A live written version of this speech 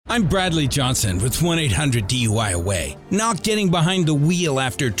I'm Bradley Johnson with 1-800-DUI-AWAY. Not getting behind the wheel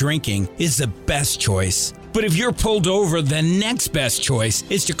after drinking is the best choice. But if you're pulled over, the next best choice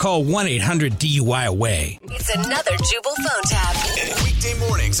is to call 1-800-DUI-AWAY. It's another Jubal phone tab. Weekday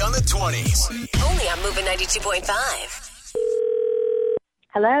mornings on the 20s. Only on Moving 92.5.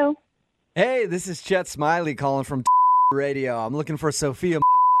 Hello? Hey, this is Chet Smiley calling from Radio. I'm looking for Sophia.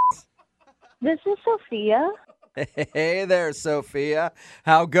 This is Sophia. Hey there, Sophia.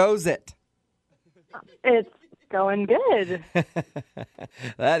 How goes it? It's going good.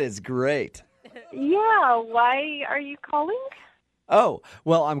 That is great. Yeah, why are you calling? Oh,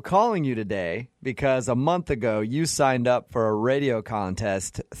 well, I'm calling you today because a month ago you signed up for a radio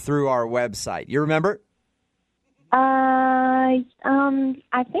contest through our website. You remember? I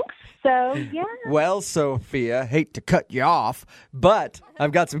think so, yeah. Well, Sophia, hate to cut you off, but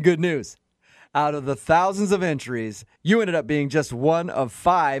I've got some good news. Out of the thousands of entries, you ended up being just one of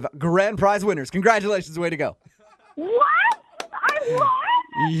 5 grand prize winners. Congratulations, way to go. What? I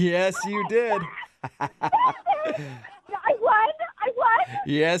won? Yes, you did. I won?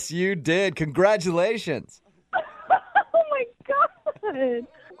 Yes, you did. Congratulations. Oh, my God.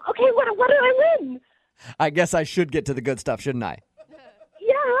 Okay, what did I win? I guess I should get to the good stuff, shouldn't I?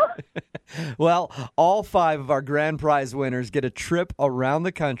 Yeah. Well, all 5 of our grand prize winners get a trip around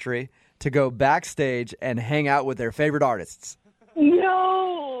the country to go backstage and hang out with their favorite artists.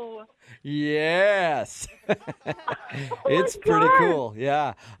 No. Yes. It's pretty cool.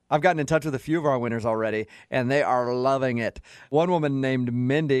 Yeah. I've gotten in touch with a few of our winners already, and they are loving it. One woman named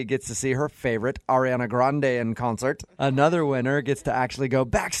Mindy gets to see her favorite Ariana Grande in concert. Another winner gets to actually go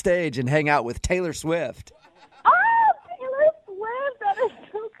backstage and hang out with Taylor Swift. Oh, Taylor Swift. That is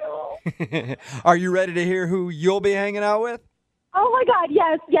so cool. Are you ready to hear who you'll be hanging out with? Oh, my God.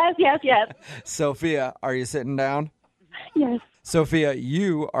 Yes. Sophia, are you sitting down? Yes. Sophia,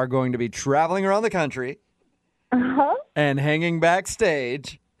 you are going to be traveling around the country and hanging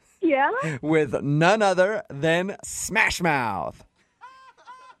backstage with none other than Smashmouth.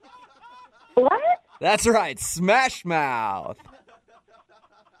 What? That's right, Smashmouth.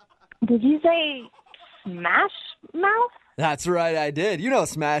 Did you say Smash Mouth? That's right, I did. You know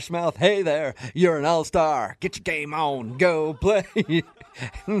Smashmouth. Hey there, you're an all-star. Get your game on. Go play. You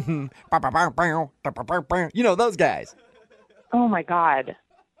know those guys. Oh, my God.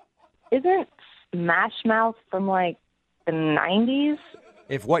 Isn't Smash Mouth from, like, the 90s?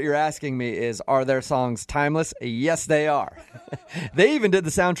 If what you're asking me is, are their songs timeless? Yes, they are. They even did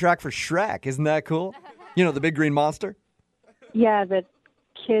the soundtrack for Shrek. Isn't that cool? You know, the big green monster? Yeah, the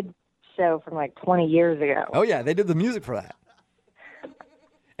kid show from, like, 20 years ago. Oh, yeah, they did the music for that.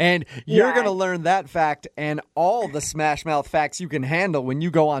 And you're going to learn that fact and all the Smash Mouth facts you can handle when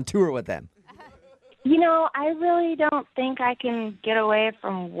you go on tour with them. You know, I really don't think I can get away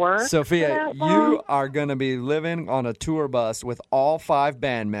from work. Sophia, you are going to be living on a tour bus with all 5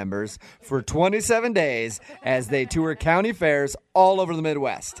 band members for 27 days as they tour county fairs all over the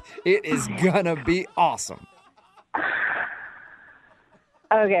Midwest. It is going to be awesome.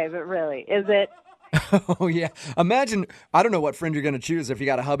 Okay, but really, is it? Oh, yeah. Imagine, I don't know what friend you're going to choose if you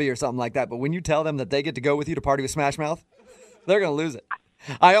got a hubby or something like that, but when you tell them that they get to go with you to party with Smash Mouth, they're going to lose it.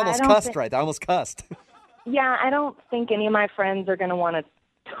 I almost cussed right there. I almost cussed. Yeah, I don't think any of my friends are going to want to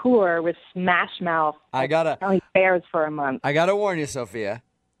tour with Smash Mouth. County fairs for a month. I got to warn you, Sophia.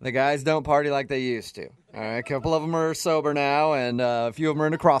 The guys don't party like they used to. All right, a couple of them are sober now, and a few of them are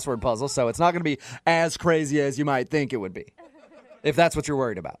in a crossword puzzle, so it's not going to be as crazy as you might think it would be, if that's what you're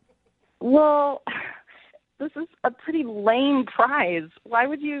worried about. Well, this is a pretty lame prize. Why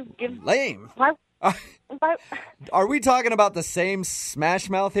would you give... Lame? Why? Are we talking about the same Smash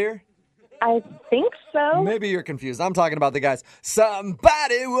Mouth here? I think so. Maybe you're confused. I'm talking about the guys.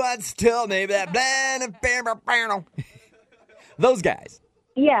 Somebody once told me that blah. Those guys.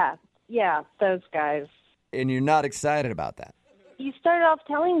 Yeah, those guys. And you're not excited about that? You started off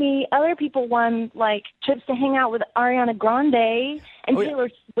telling me other people won, like, trips to hang out with Ariana Grande and Taylor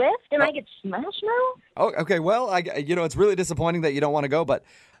Swift, and I get Smash Mouth? Oh, okay. Well, it's really disappointing that you don't want to go, but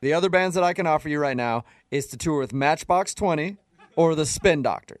the other bands that I can offer you right now is to tour with Matchbox 20 or the Spin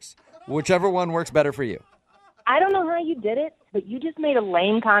Doctors. Whichever one works better for you. I don't know how you did it, but you just made a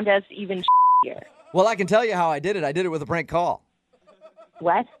lame contest even shittier. Well, I can tell you how I did it. I did it with a prank call.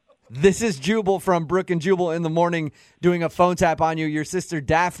 What? This is Jubal from Brooke and Jubal in the Morning doing a phone tap on you. Your sister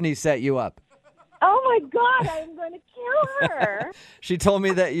Daphne set you up. Oh my God, I'm going to kill her. She told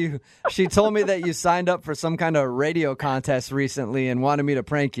me that you signed up for some kind of radio contest recently and wanted me to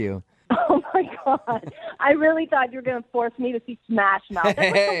prank you. Oh my God. I really thought you were going to force me to see Smash Mouth.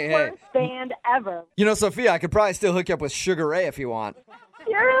 That's the worst band ever. You know, Sophia, I could probably still hook you up with Sugar Ray if you want.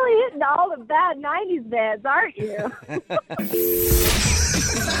 You're really hitting all the bad 90s beds, aren't you?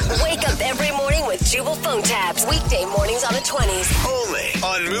 Wake up every morning with Jubal phone tabs. Weekday mornings on the 20s. Only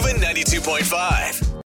on Moving 92.5.